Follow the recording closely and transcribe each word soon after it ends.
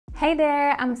Hey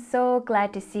there, I'm so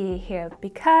glad to see you here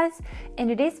because in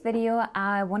today's video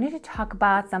I wanted to talk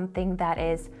about something that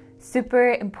is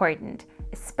super important,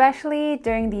 especially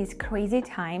during these crazy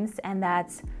times, and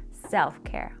that's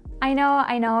self-care. I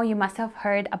know you must have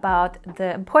heard about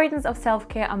the importance of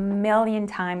self-care a million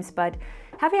times, but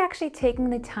have you actually taken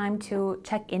the time to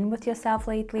check in with yourself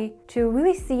lately? To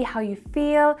really see how you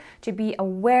feel, to be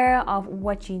aware of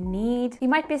what you need? You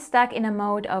might be stuck in a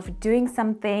mode of doing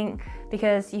something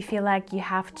because you feel like you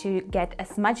have to get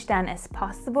as much done as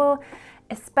possible,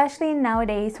 especially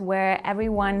nowadays where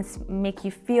everyone's make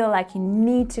you feel like you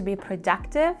need to be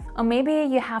productive. Or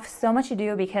maybe you have so much to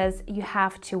do because you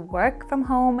have to work from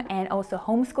home and also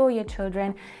homeschool your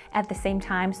children at the same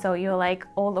time, so you're like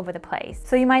all over the place.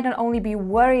 So you might not only be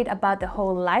worried about the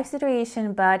whole life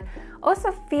situation, but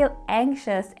also feel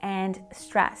anxious and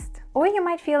stressed. Or you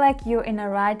might feel like you're in a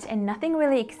rut and nothing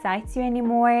really excites you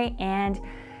anymore, and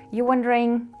you're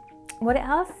wondering what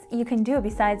else you can do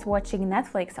besides watching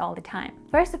Netflix all the time.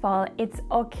 First of all, it's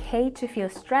okay to feel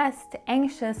stressed,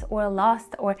 anxious, or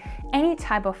lost, or any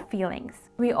type of feelings.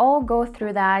 We all go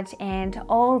through that, and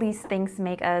all these things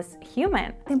make us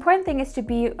human. The important thing is to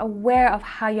be aware of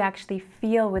how you actually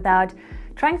feel without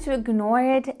trying to ignore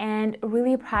it, and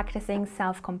really practicing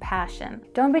self-compassion.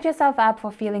 Don't beat yourself up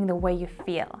for feeling the way you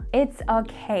feel. It's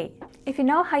okay. If you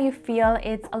know how you feel,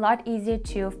 it's a lot easier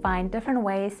to find different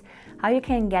ways how you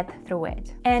can get through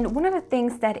it. And one of the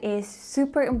things that is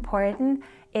super important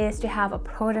is to have a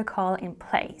protocol in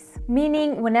place.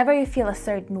 Meaning, whenever you feel a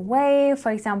certain way,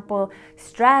 for example,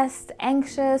 stressed,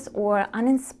 anxious, or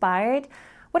uninspired,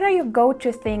 what are your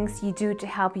go-to things you do to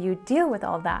help you deal with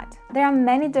all that? There are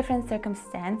many different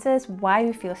circumstances why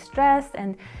we feel stressed,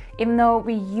 and even though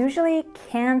we usually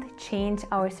can't change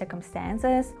our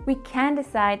circumstances, we can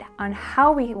decide on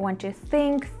how we want to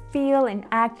think, feel, and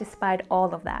act despite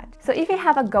all of that. So if you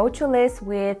have a go-to list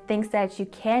with things that you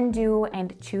can do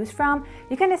and choose from,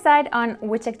 you can decide on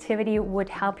which activity would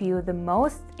help you the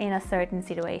most in a certain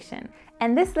situation.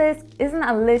 And this list isn't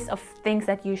a list of things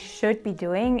that you should be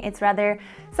doing, it's rather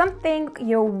something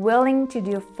you're willing to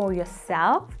do for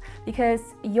yourself, because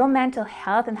your mental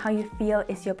health and how you feel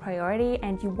is your priority,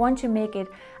 and you want to make it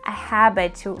a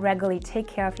habit to regularly take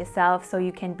care of yourself so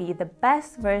you can be the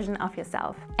best version of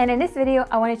yourself. And in this video,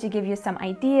 I wanted to give you some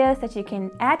ideas that you can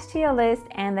add to your list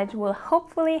and that will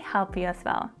hopefully help you as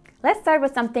well. Let's start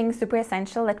with something super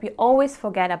essential that we always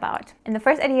forget about. And the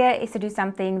first idea is to do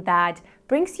something that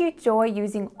brings you joy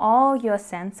using all your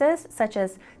senses, such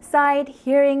as sight,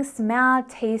 hearing, smell,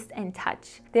 taste, and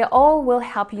touch. They all will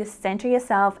help you center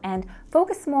yourself and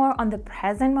focus more on the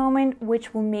present moment,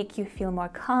 which will make you feel more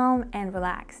calm and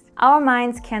relaxed. Our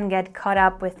minds can get caught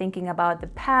up with thinking about the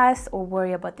past or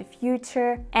worry about the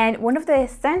future. And one of the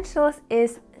essentials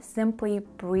is simply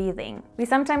breathing. We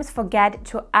sometimes forget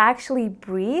to actually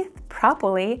breathe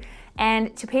properly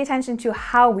and to pay attention to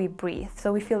how we breathe.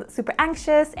 So we feel super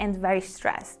anxious and very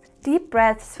stressed. Deep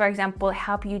breaths, for example,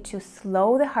 help you to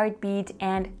slow the heartbeat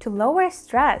and to lower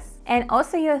stress. And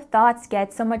also your thoughts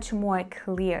get so much more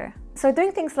clear. So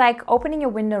doing things like opening your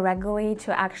window regularly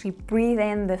to actually breathe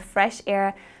in the fresh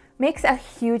air makes a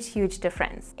huge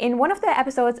difference. In one of the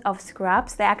episodes of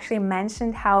Scrubs, they actually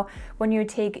mentioned how when you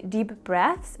take deep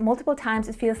breaths multiple times,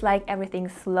 it feels like everything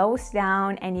slows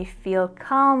down and you feel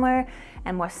calmer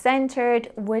and more centered,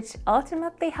 which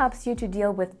ultimately helps you to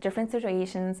deal with different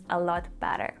situations a lot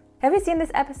better. Have you seen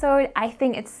this episode? I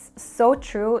think it's so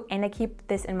true, and I keep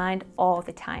this in mind all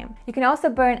the time. You can also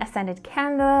burn a scented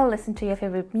candle, listen to your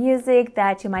favorite music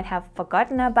that you might have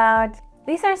forgotten about.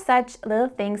 These are such little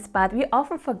things, but we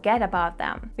often forget about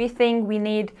them. We think we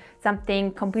need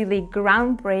something completely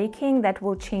groundbreaking that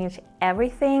will change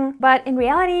everything. But in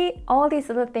reality, all these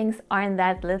little things aren't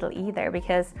that little either,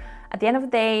 because at the end of the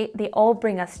day, they all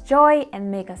bring us joy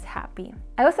and make us happy.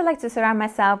 I also like to surround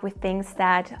myself with things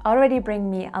that already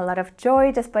bring me a lot of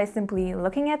joy just by simply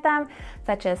looking at them,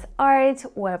 such as art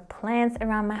or plants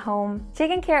around my home.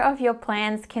 Taking care of your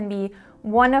plants can be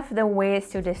one of the ways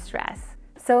to distress.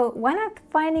 So why not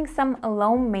finding some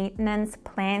low maintenance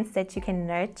plants that you can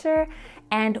nurture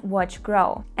and watch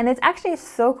grow? And it's actually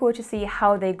so cool to see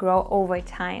how they grow over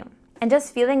time. And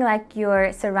just feeling like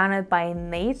you're surrounded by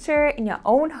nature in your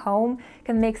own home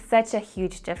can make such a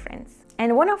huge difference.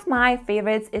 And one of my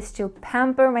favorites is to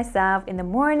pamper myself in the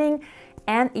morning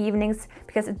and evenings,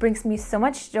 because it brings me so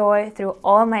much joy through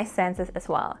all my senses as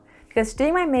well. Because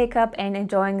doing my makeup and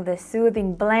enjoying the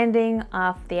soothing blending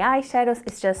of the eyeshadows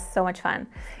is just so much fun.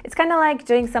 It's kind of like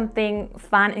doing something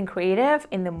fun and creative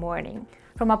in the morning.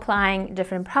 From applying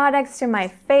different products to my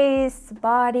face,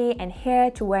 body, and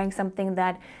hair, to wearing something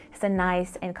that a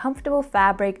nice and comfortable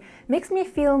fabric makes me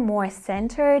feel more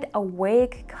centered,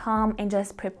 awake, calm, and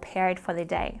just prepared for the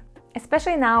day.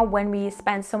 Especially now when we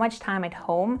spend so much time at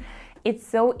home, it's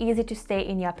so easy to stay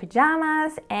in your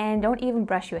pajamas and don't even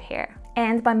brush your hair.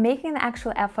 And by making the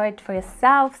actual effort for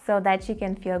yourself so that you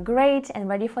can feel great and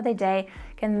ready for the day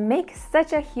can make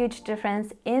such a huge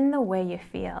difference in the way you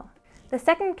feel. The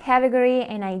second category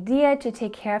and idea to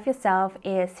take care of yourself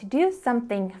is to do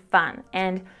something fun.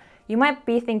 And you might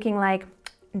be thinking like,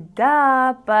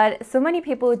 duh, but so many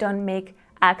people don't make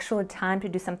actual time to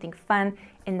do something fun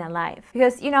in their life.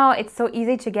 Because it's so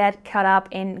easy to get caught up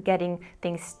in getting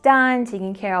things done,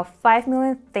 taking care of 5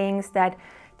 million things, that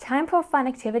time for fun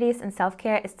activities and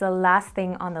self-care is the last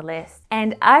thing on the list.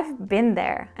 And I've been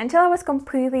there until I was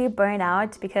completely burned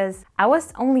out because I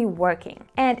was only working.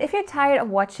 And if you're tired of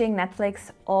watching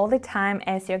Netflix all the time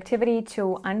as your activity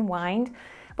to unwind,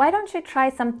 why don't you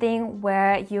try something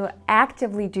where you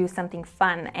actively do something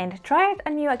fun and try out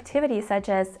a new activity such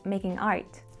as making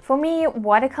art? For me,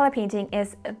 watercolor painting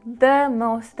is the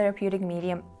most therapeutic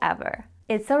medium ever.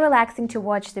 It's so relaxing to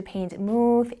watch the paint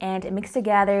move and mix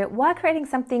together while creating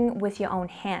something with your own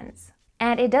hands.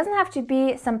 And it doesn't have to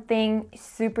be something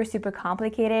super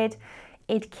complicated.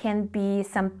 It can be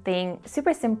something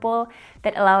super simple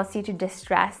that allows you to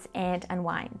distress and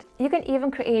unwind. You can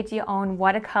even create your own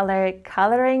watercolor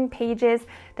coloring pages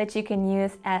that you can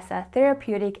use as a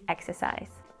therapeutic exercise.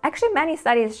 Actually, many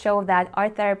studies show that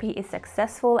art therapy is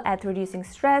successful at reducing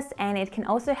stress, and it can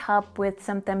also help with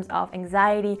symptoms of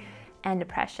anxiety and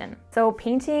depression. So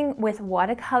painting with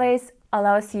watercolors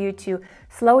allows you to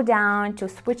slow down, to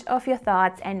switch off your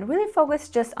thoughts and really focus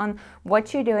just on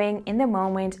what you're doing in the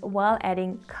moment while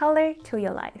adding color to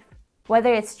your life.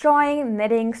 Whether it's drawing,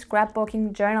 knitting,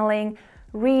 scrapbooking, journaling,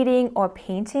 reading, or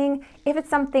painting, if it's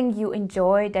something you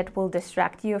enjoy that will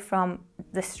distract you from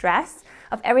the stress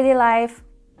of everyday life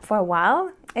for a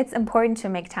while, it's important to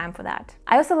make time for that.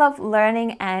 I also love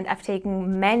learning, and I've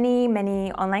taken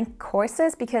many online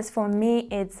courses because for me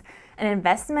it's an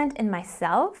investment in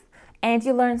myself, and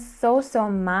you learn so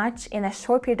much in a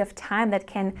short period of time that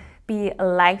can be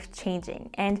life-changing.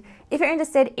 And if you're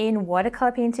interested in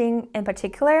watercolor painting in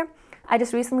particular, I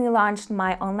just recently launched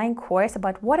my online course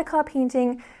about watercolor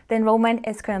painting. The enrollment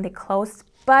is currently closed,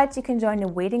 but you can join the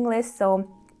waiting list, so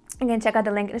you can check out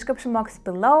the link in the description box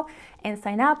below and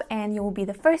sign up, and you will be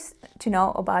the first to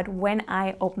know about when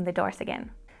I open the doors again.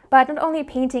 But not only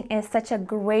painting is such a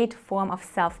great form of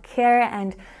self-care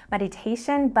and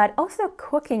meditation, but also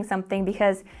cooking something,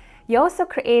 because you also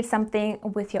create something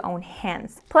with your own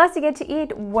hands. Plus you get to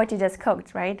eat what you just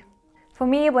cooked, right? For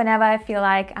me, whenever I feel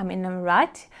like I'm in a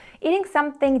rut, eating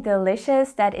something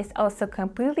delicious that is also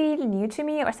completely new to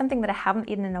me or something that I haven't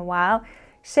eaten in a while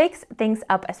shakes things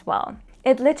up as well.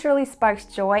 It literally sparks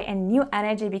joy and new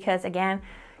energy because, again,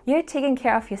 you're taking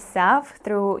care of yourself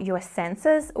through your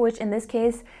senses, which in this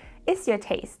case is your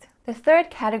taste. The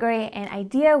third category and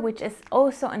idea, which is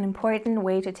also an important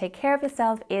way to take care of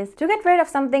yourself, is to get rid of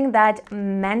something that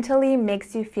mentally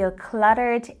makes you feel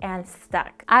cluttered and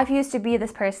stuck. I've used to be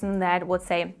this person that would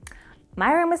say,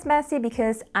 my room is messy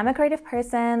because I'm a creative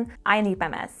person, I need my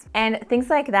mess, and things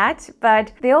like that.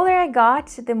 But the older I got,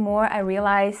 the more I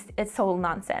realized it's total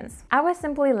nonsense. I was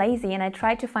simply lazy and I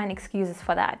tried to find excuses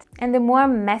for that. And the more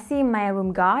messy my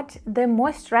room got, the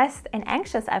more stressed and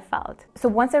anxious I felt. So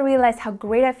once I realized how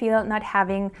great I feel not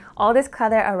having all this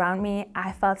clutter around me,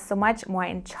 I felt so much more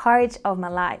in charge of my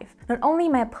life. Not only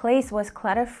my place was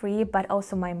clutter-free, but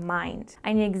also my mind.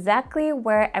 I knew exactly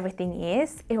where everything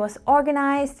is. It was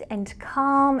organized and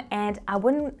calm, and I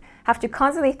wouldn't have to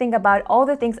constantly think about all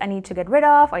the things I need to get rid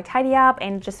of or tidy up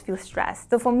and just feel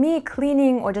stressed. So for me,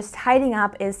 cleaning or just tidying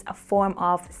up is a form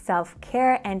of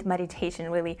self-care and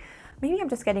meditation, really. Maybe I'm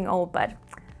just getting old, but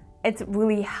it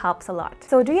really helps a lot.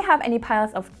 So do you have any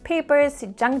piles of papers,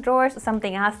 junk drawers, or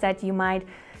something else that you might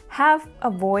have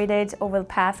avoided over the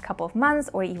past couple of months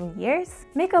or even years?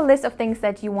 Make a list of things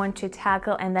that you want to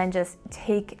tackle and then just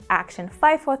take action.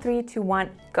 5, 4, 3, 2,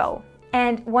 1, go.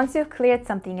 And once you've cleared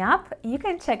something up, you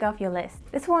can check off your list.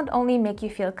 This won't only make you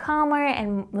feel calmer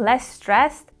and less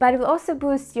stressed, but it will also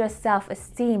boost your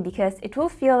self-esteem because it will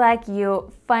feel like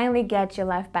you finally get your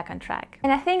life back on track.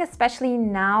 And I think especially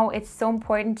now, it's so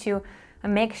important to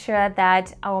make sure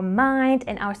that our mind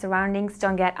and our surroundings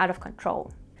don't get out of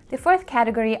control. The fourth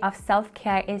category of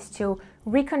self-care is to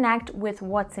reconnect with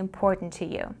what's important to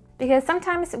you. Because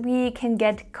sometimes we can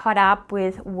get caught up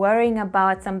with worrying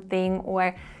about something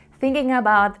or thinking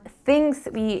about things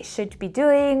we should be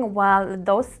doing, while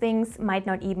those things might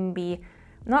not even be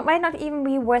might not even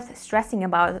be worth stressing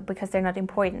about because they're not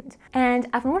important. And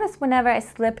I've noticed whenever I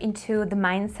slip into the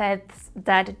mindsets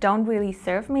that don't really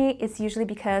serve me, it's usually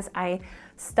because I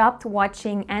stopped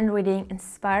watching and reading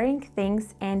inspiring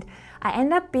things, and I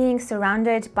end up being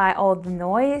surrounded by all the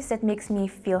noise that makes me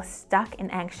feel stuck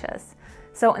and anxious.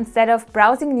 So instead of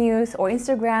browsing news or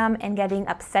Instagram and getting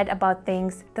upset about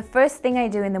things, the first thing I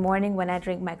do in the morning when I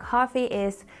drink my coffee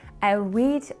is I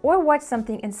read or watch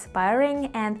something inspiring,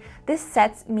 and this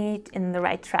sets me in the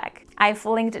right track. I've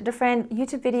linked different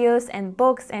YouTube videos and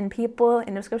books and people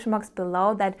in the description box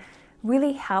below that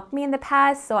really helped me in the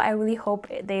past, so I really hope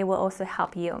they will also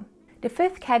help you. The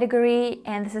fifth category,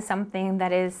 and this is something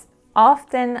that is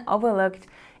often overlooked,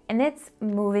 and it's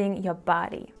moving your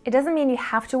body. It doesn't mean you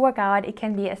have to work out. It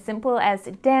can be as simple as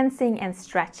dancing and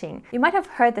stretching. You might have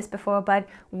heard this before, but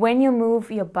when you move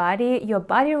your body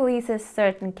releases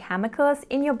certain chemicals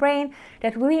in your brain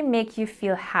that really make you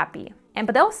feel happy.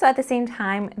 But also at the same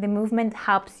time, the movement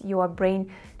helps your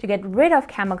brain to get rid of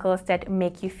chemicals that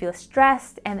make you feel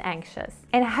stressed and anxious.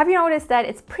 And have you noticed that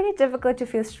it's pretty difficult to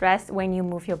feel stressed when you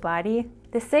move your body?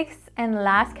 The sixth and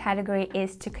last category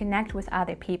is to connect with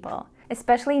other people.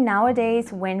 Especially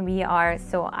nowadays when we are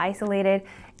so isolated,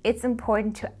 it's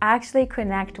important to actually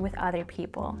connect with other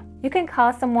people. You can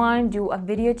call someone, do a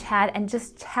video chat, and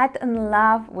just chat and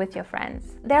laugh with your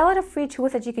friends. There are a lot of free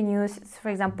tools that you can use, for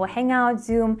example, Hangout,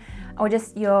 Zoom, or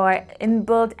just your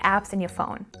inbuilt apps in your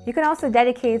phone. You can also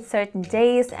dedicate certain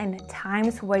days and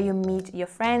times where you meet your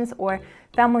friends or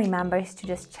family members to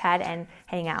just chat and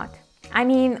hang out. I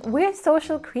mean, we're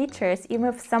social creatures, even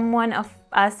if someone of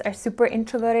us are super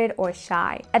introverted or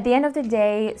shy. At the end of the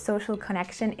day, social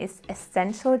connection is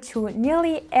essential to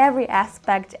nearly every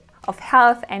aspect of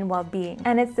health and well-being.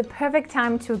 And it's the perfect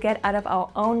time to get out of our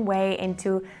own way and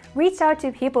to reach out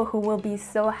to people who will be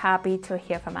so happy to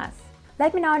hear from us.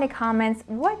 Let me know in the comments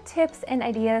what tips and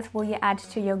ideas will you add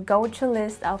to your go-to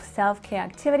list of self-care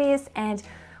activities, and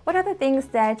what are the things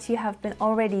that you have been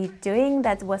already doing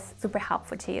that was super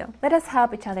helpful to you? Let us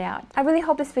help each other out. I really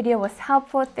hope this video was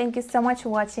helpful. Thank you so much for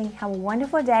watching. Have a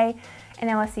wonderful day, and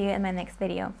I will see you in my next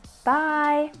video.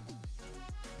 Bye!